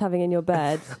you loved having in your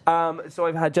bed? So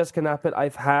I've had Jessica Knappett.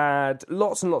 I've had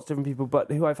lots and lots of different people, but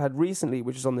who I've had recently,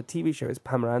 which is on the TV show, is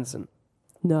Pamela Anderson.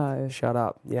 No. Shut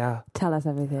up. Yeah. Tell us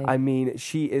everything. I mean,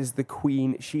 she is the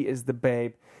queen. She is the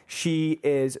babe. She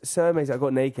is so amazing. I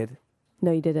got naked.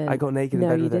 No, you didn't. I got naked in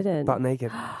bed with her. Butt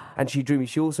naked. And she drew me.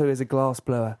 She also is a glass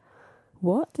blower.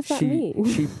 What does that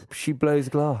mean? She blows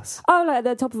glass. Oh, like at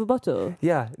the top of a bottle?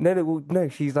 Yeah. No.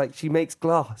 She makes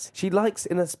glass. She likes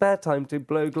in her spare time to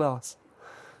blow glass.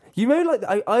 You know,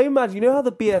 like I imagine, you know how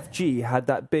the BFG had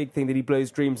that big thing that he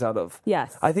blows dreams out of?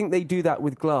 Yes. I think they do that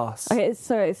with glass. Okay,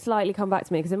 it's slightly come back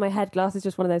to me, because in my head, glass is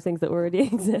just one of those things that already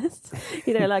exists.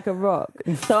 You know, like a rock.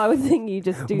 So I would think you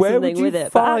just do something with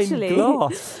it. Where would but you find actually,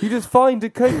 glass? You just find a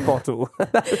Coke bottle.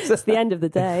 It's the end of the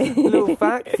day. A little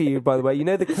fact for you, by the way. You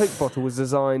know the Coke bottle was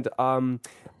designed around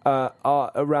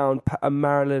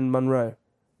Marilyn Monroe.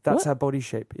 That's her body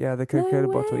shape. Yeah, the Coca-Cola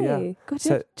bottle. Yeah. God,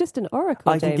 so just an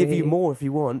oracle, I can give you more if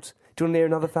you want. Do you want to hear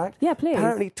another fact? Yeah, please.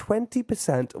 Apparently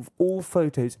 20% of all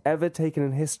photos ever taken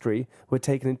in history were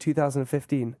taken in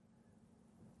 2015.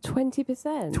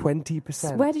 20%?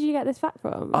 20%. Where did you get this fact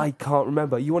from? I can't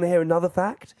remember. You want to hear another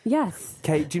fact? Yes.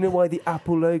 Okay, do you know why the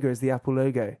Apple logo is the Apple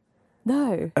logo?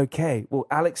 No. Okay, well,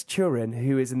 Alex Turin,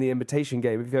 who is in The Imitation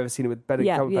Game, if you've ever seen it with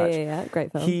Benedict Cumberbatch, yeah,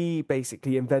 great film. He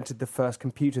basically invented the first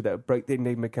computer that broke the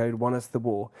Enigma code, won us the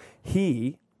war.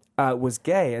 He was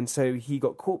gay, and so he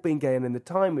got caught being gay, and in the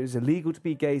time it was illegal to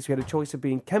be gay, so he had a choice of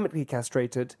being chemically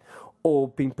castrated or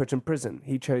being put in prison.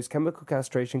 He chose chemical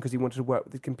castration because he wanted to work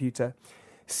with the computer.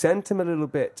 Sent him a little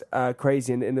bit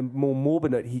crazy, and in a more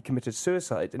morbid note, he committed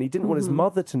suicide. And he didn't want his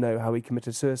mother to know how he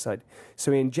committed suicide.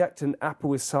 So he injected an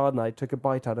apple with cyanide, took a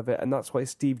bite out of it, and that's why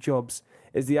Steve Jobs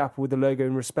is the apple with the logo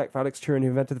in respect for Alex Turing, who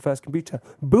invented the first computer.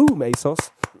 Boom, ASOS.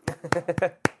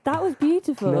 That was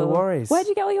beautiful. No worries. Where'd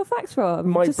you get all your facts from?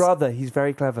 My brother, he's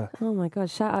very clever. Oh my God,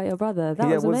 shout out your brother. That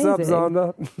was amazing. What's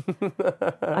up,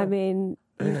 Zana? I mean,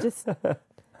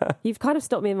 you've kind of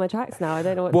stopped me in my tracks now. I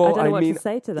don't know what to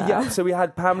say to that. Yeah, so we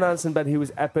had Pamela Anderson in bed, who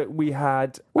was epic. We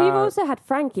had... Well, you've also had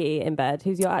Frankie in bed,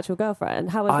 who's your actual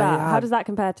girlfriend. How was that? How does that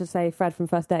compare to, say, Fred from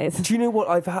First Dates? Do you know what?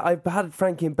 I've had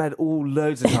Frankie in bed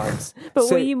loads of times.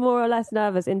 But were you more or less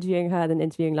nervous interviewing her than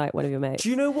interviewing, like, one of your mates? Do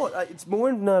you know what? It's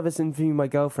more nervous interviewing my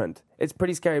girlfriend. It's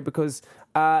pretty scary because...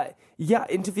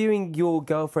 interviewing your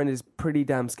girlfriend is pretty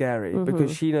damn scary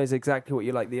because she knows exactly what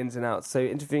you like, the ins and outs. So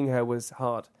interviewing her was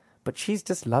hard. But she's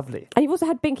just lovely. And you've also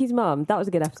had Binky's mum. That was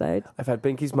a good episode. I've had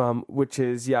Binky's mum, which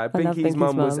is, Binky's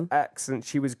mum was excellent.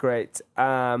 She was great.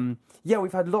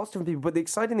 We've had lots of different people. But the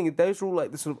exciting thing is those are all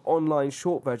like the sort of online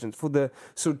short versions. For the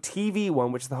sort of TV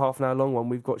one, which is the half an hour long one,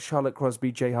 we've got Charlotte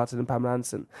Crosby, Jay Hutton and Pamela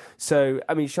Anderson. So,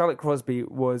 I mean, Charlotte Crosby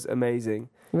was amazing.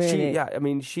 Really?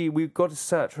 We've got to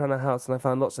search around her house and I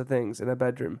found lots of things in her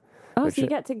bedroom. Oh, so you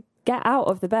get to get out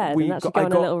of the bed and actually go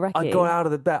on a little recce. I got out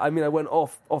of the bed. I mean, I went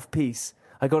off-piece.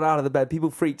 I got out of the bed. People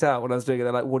freaked out when I was doing it.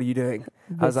 They're like, what are you doing?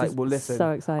 I was like, well, listen,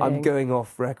 so exciting. I'm going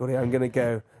off record here. I'm going to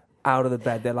go out of the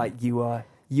bed. They're like, you're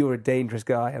a dangerous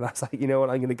guy. And I was like, you know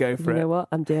what? I'm going to go for it. You know what?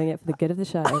 I'm doing it for the good of the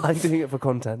show. I'm doing it for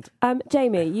content.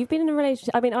 Jamie, you've been in a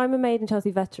relationship. I mean, I'm a Made in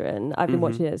Chelsea veteran. I've been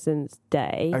watching it since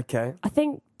day. Okay. I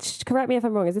think, correct me if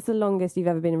I'm wrong, is this the longest you've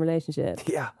ever been in a relationship?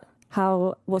 Yeah.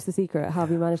 What's the secret? How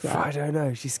have you managed that? I don't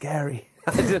know. She's scary.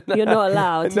 You're not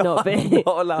allowed to not be. I'm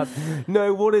not allowed.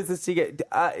 No, what is the secret?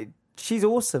 She's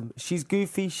awesome. She's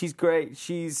goofy. She's great.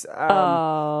 She's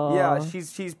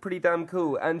she's pretty damn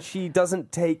cool, and she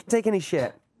doesn't take any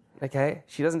shit. Okay,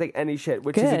 she doesn't take any shit,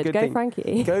 which is a good thing.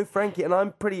 Frankie. Go Frankie. And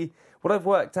I'm pretty. What I've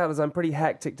worked out is I'm pretty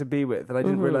hectic to be with, and I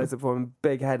didn't realize it before. I'm a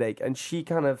big headache, and she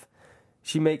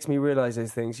makes me realize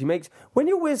those things. When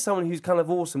you're with someone who's kind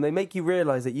of awesome, they make you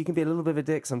realize that you can be a little bit of a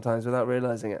dick sometimes without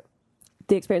realizing it.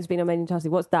 The experience of being on Made in Chelsea,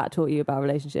 what's that taught you about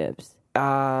relationships?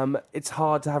 It's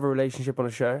hard to have a relationship on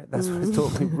a show. That's what it's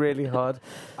taught me really hard.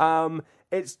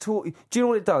 It's taught. Do you know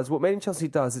what it does? What Made in Chelsea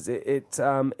does is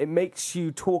it makes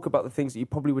you talk about the things that you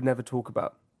probably would never talk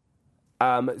about.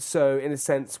 So in a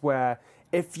sense where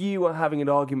if you are having an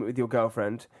argument with your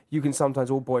girlfriend, you can sometimes,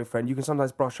 or boyfriend, you can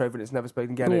sometimes brush over and it's never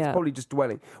spoken again. It's probably just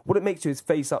dwelling. What it makes you is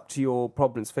face up to your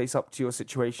problems, face up to your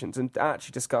situations, and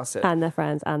actually discuss it. And their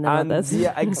friends and their mothers.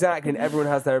 Yeah, exactly. And everyone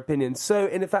has their opinion. So,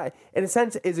 in a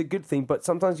sense, it is a good thing, but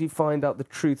sometimes you find out the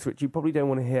truth, which you probably don't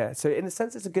want to hear. So, in a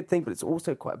sense, it's a good thing, but it's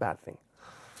also quite a bad thing.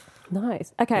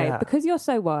 Nice. Okay, because you're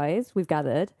so wise, we've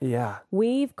gathered. Yeah.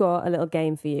 We've got a little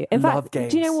game for you. In fact, do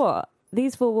you know what?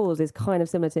 These Four Walls is kind of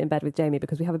similar to In Bed with Jamie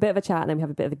because we have a bit of a chat and then we have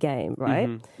a bit of a game,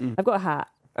 right? I've got a hat.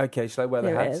 Okay, shall I wear the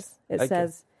hat? Here it is. It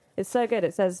says, it's so good.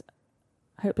 It says,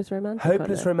 Hopeless Romantic.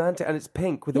 Hopeless Romantic, and it's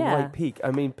pink with a white peak.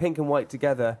 I mean, pink and white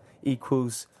together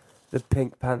equals the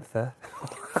Pink Panther.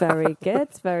 Very good.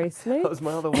 Very smooth. That was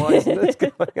my other wiseness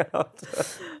going out.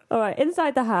 All right,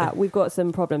 inside the hat, we've got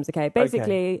some problems, okay?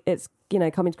 Basically, it's,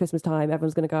 coming to Christmas time,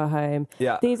 everyone's going to go home.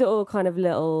 Yeah. These are all kind of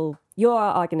little... You're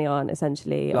our agony aunt,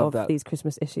 essentially, these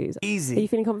Christmas issues. Easy. Are you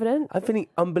feeling confident? I'm feeling...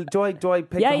 do I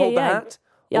hold the hat?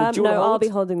 I'll be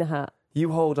holding the hat.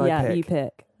 You hold, I pick? Yeah, you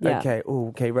pick. Yeah. Okay,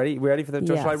 okay, ready? We ready for the...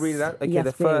 Shall I read it out? Okay, yes,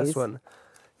 the first one.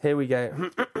 Here we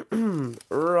go.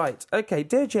 Right. Okay,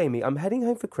 dear Jamie, I'm heading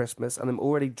home for Christmas and I'm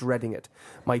already dreading it.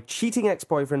 My cheating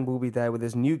ex-boyfriend will be there with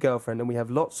his new girlfriend and we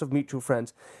have lots of mutual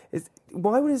friends.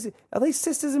 Are they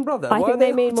sisters and brothers? I think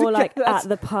they mean more like at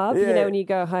the pub, when you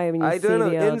go home and you see the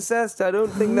old... Incest, I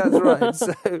don't think that's right.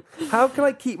 So, how can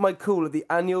I keep my cool at the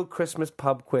annual Christmas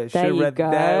pub quiz? There you go.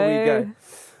 There we go.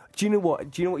 Do you know what?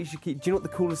 Do you know what you should keep? Do you know what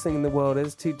the coolest thing in the world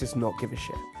is? To just not give a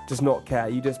shit. Just not care.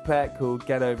 You just play it cool,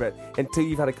 get over it. Until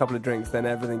you've had a couple of drinks, then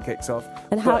everything kicks off.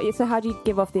 And how do you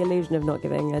give off the illusion of not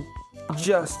giving a...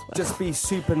 Just be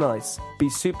super nice. Be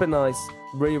super nice,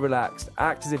 really relaxed.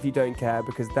 Act as if you don't care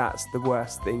because that's the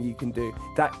worst thing you can do.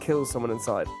 That kills someone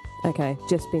inside. Okay,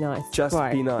 just be nice. Just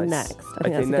be nice. Next. I think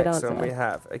okay, that's a next good answer. one we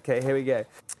have. Okay, here we go.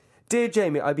 Dear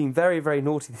Jamie, I've been very, very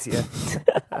naughty this year.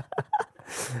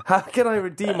 How can I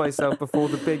redeem myself before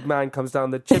the big man comes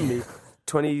down the chimney,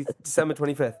 December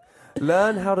 25th?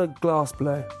 Learn how to glass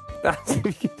blow.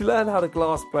 If you learn how to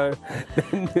glass blow,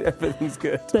 then everything's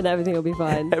good. Then everything will be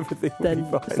fine. Everything will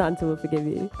be fine. Santa will forgive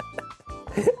you.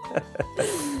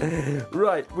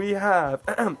 Right, we have...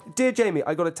 Dear Jamie,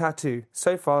 I got a tattoo.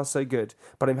 So far, so good.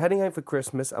 But I'm heading home for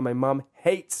Christmas and my mum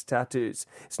hates tattoos.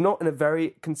 It's not in a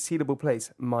very concealable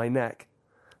place, my neck.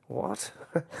 What?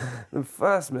 The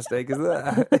first mistake is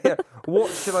there. Yeah.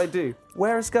 What should I do?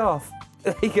 Wear a scarf.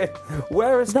 There you go.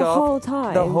 Wear a scarf. The whole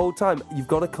time? The whole time. You've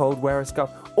got a cold, wear a scarf.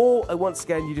 Or, once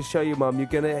again, you just show your mum,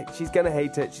 she's going to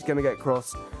hate it, she's going to get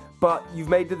cross. But you've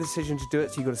made the decision to do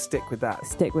it, so you've got to stick with that.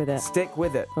 Stick with it. Stick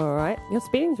with it. All right. You're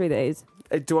speeding through these.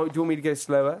 Do you want me to go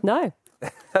slower? No.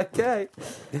 Okay.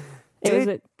 It was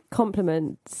a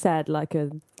compliment said like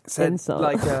an insult.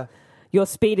 Like a... You're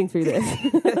speeding through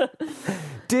this.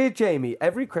 Dear Jamie,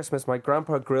 every Christmas my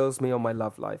grandpa grills me on my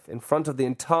love life in front of the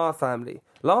entire family.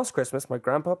 Last Christmas, my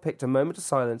grandpa picked a moment of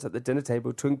silence at the dinner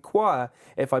table to inquire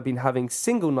if I'd been having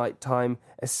single night time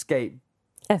escapades.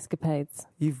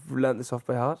 You've learnt this off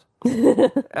by heart?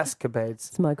 Escapades.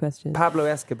 It's my question. Pablo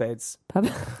Escapades.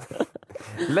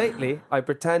 Lately, I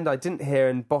pretend I didn't hear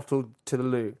and bolted to the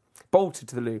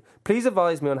loo. Please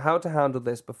advise me on how to handle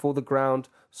this before the ground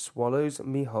swallows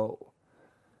me whole.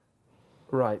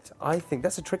 Right, I think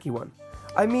that's a tricky one.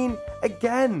 I mean,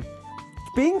 again,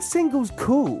 being single's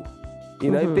cool.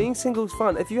 Being single's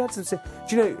fun. If you had some...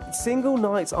 single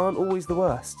nights aren't always the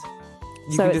worst.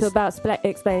 It's about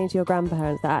explaining to your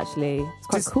grandparents that actually it's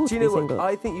quite cool to be single.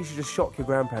 I think you should just shock your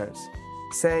grandparents.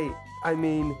 Say,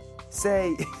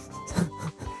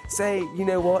 you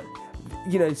know what?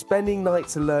 Spending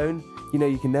nights alone,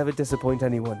 you can never disappoint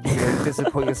anyone. You don't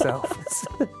disappoint yourself.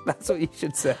 That's what you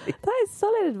should say. That is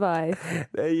solid advice.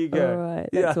 There you go. All right,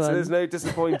 yeah, so there's no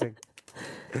disappointing.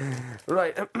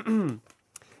 Right.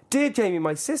 Dear Jamie,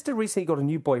 my sister recently got a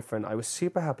new boyfriend. I was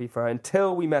super happy for her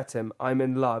until we met him. I'm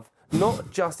in love.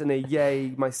 Not just in a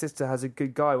yay, my sister has a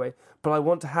good guy way, but I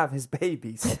want to have his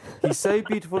babies. He's so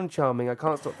beautiful and charming, I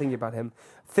can't stop thinking about him.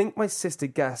 Think my sister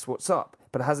guessed what's up,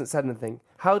 but hasn't said anything.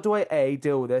 How do I A,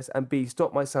 deal with this, and B,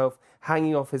 stop myself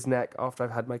hanging off his neck after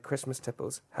I've had my Christmas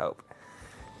tipples? Help.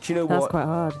 Do you know what? That's quite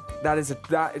hard. That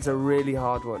is a really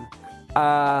hard one.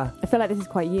 I feel like this is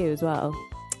quite you as well.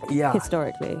 Yeah.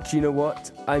 Historically. Do you know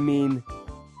what? I mean,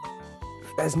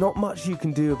 there's not much you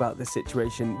can do about this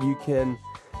situation. You can,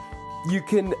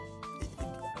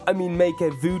 make a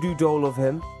voodoo doll of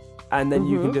him, and then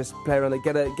you can just play around it,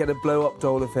 get a blow-up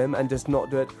doll of him, and just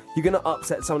not do it. You're going to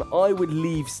upset someone. I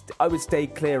would stay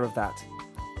clear of that.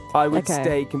 I would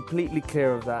stay completely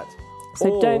clear of that.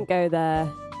 So don't go there.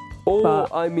 Or,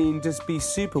 But- I mean, just be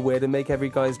super weird and make every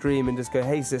guy's dream and just go,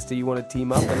 hey, sister, you want to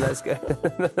team up and let's go.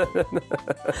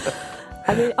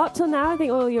 I mean, up till now, I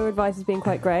think all your advice has been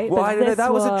quite great. Well, but I don't know. this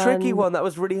That was a tricky one. That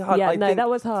was really hard. Yeah, I think that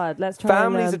was hard. Let's try.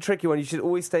 Family's a tricky one. You should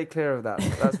always stay clear of that.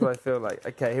 That's what I feel like.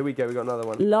 Okay, here we go. We got another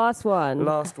one. Last one.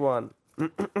 Last one.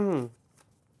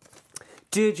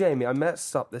 Dear Jamie, I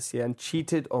messed up this year and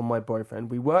cheated on my boyfriend.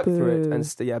 We worked through it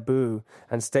and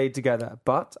and stayed together.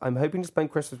 But I'm hoping to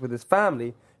spend Christmas with his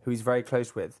family, who he's very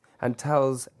close with, and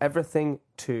tells everything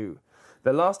to.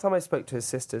 The last time I spoke to his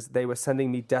sisters, they were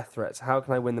sending me death threats. How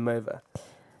can I win them over?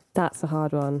 That's a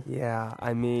hard one. Yeah,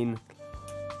 I mean,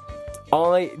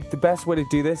 the best way to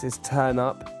do this is turn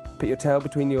up, put your tail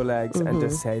between your legs, and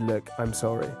just say, "Look, I'm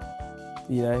sorry."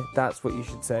 You know, that's what you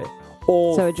should say.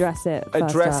 Or so address it.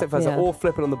 Address it first, or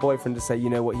flip it on the boyfriend to say, you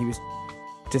know what, he was.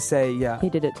 Just say, yeah. He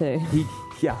did it too.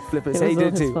 Flip it. It Say he was all did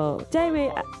it his too. fault.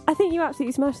 Jamie, I think you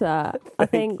absolutely smashed that. I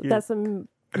think you. there's some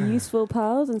useful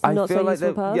pearls and some not so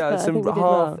useful pearls. Yeah, but I think we did half.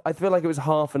 well. I feel like it was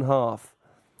half and half.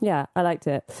 Yeah, I liked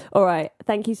it. All right,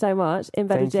 thank you so much. In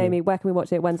Bed with Thank you. Jamie, where can we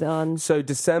watch it? When's it on? So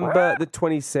December the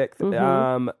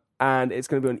 26th, and it's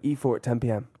going to be on E4 at 10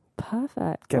 p.m.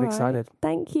 Perfect. Get All right. excited.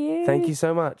 Thank you. Thank you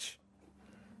so much.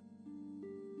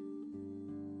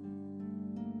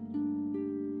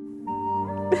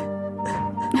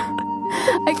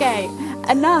 Okay,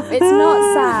 enough. It's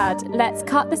not sad. Let's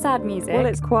cut the sad music. Well,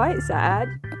 it's quite sad.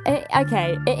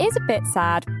 It is a bit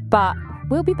sad, but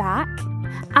we'll be back.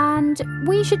 And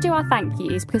we should do our thank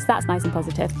yous because that's nice and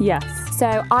positive. Yes.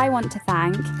 So I want to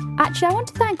thank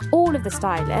all of the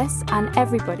stylists and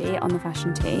everybody on the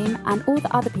fashion team and all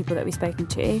the other people that we've spoken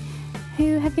to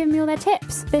who have given me all their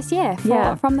tips this year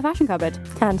from the Fashion Cupboard.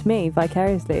 And me,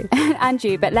 vicariously. And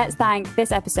you, but let's thank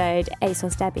this episode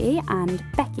ASOS Debbie and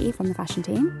Becky from the fashion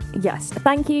team. Yes.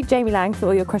 Thank you, Jamie Lang, for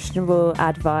all your questionable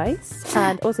advice.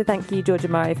 And also thank you, Georgia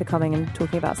Murray, for coming and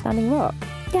talking about Standing Rock.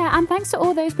 Yeah, and thanks to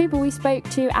all those people we spoke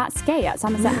to at Skate at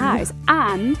Somerset House.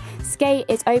 And Skate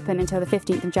is open until the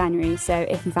 15th of January, so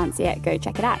if you fancy it, go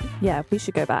check it out. Yeah, we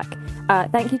should go back.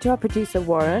 Thank you to our producer,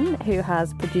 Warren, who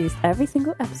has produced every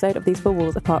single episode of These Four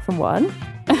Walls apart from one.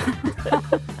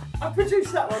 I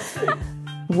produced that one too.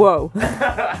 Whoa.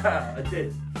 I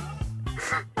did.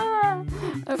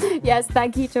 Yes,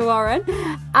 thank you to Warren.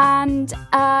 And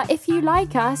if you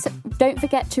like us, don't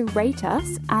forget to rate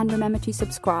us and remember to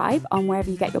subscribe on wherever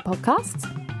you get your podcasts.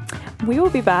 We will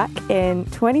be back in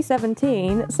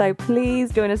 2017, so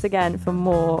please join us again for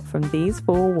more from These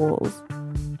Four Walls.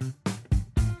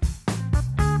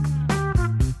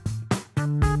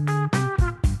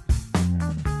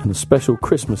 And a special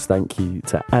Christmas thank you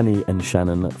to Annie and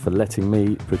Shannon for letting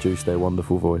me produce their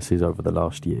wonderful voices over the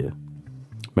last year.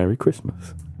 Merry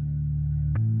Christmas.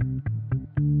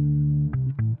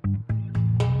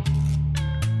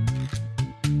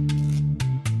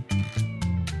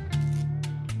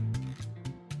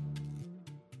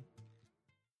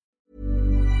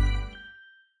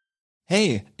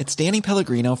 Hey, it's Danny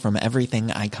Pellegrino from Everything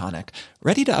Iconic.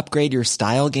 Ready to upgrade your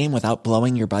style game without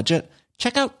blowing your budget?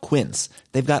 Check out Quince.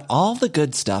 They've got all the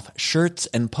good stuff, shirts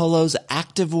and polos,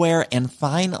 activewear, and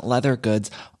fine leather goods,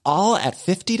 all at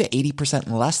 50 to 80%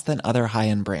 less than other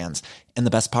high-end brands. And the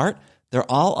best part?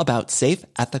 They're all about safe,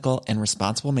 ethical, and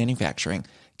responsible manufacturing.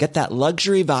 Get that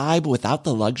luxury vibe without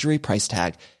the luxury price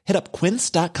tag. Hit up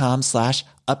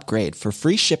quince.com/upgrade for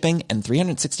free shipping and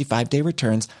 365-day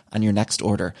returns on your next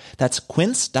order. That's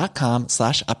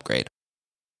quince.com/upgrade.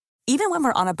 Even when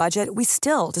we're on a budget, we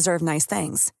still deserve nice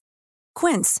things.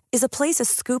 Quince is a place to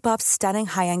scoop up stunning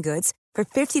high-end goods for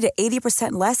 50 to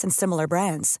 80% less than similar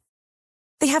brands.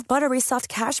 They have buttery soft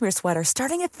cashmere sweaters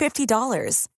starting at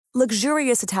 $50,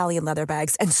 luxurious Italian leather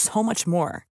bags, and so much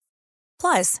more.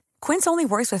 Plus, Quince only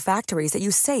works with factories that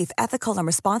use safe, ethical, and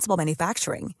responsible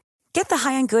manufacturing. Get the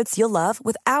high-end goods you'll love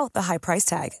without the high price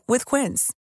tag with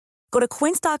Quince. Go to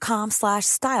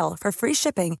quince.com/style for free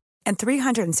shipping and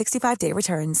 365-day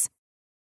returns.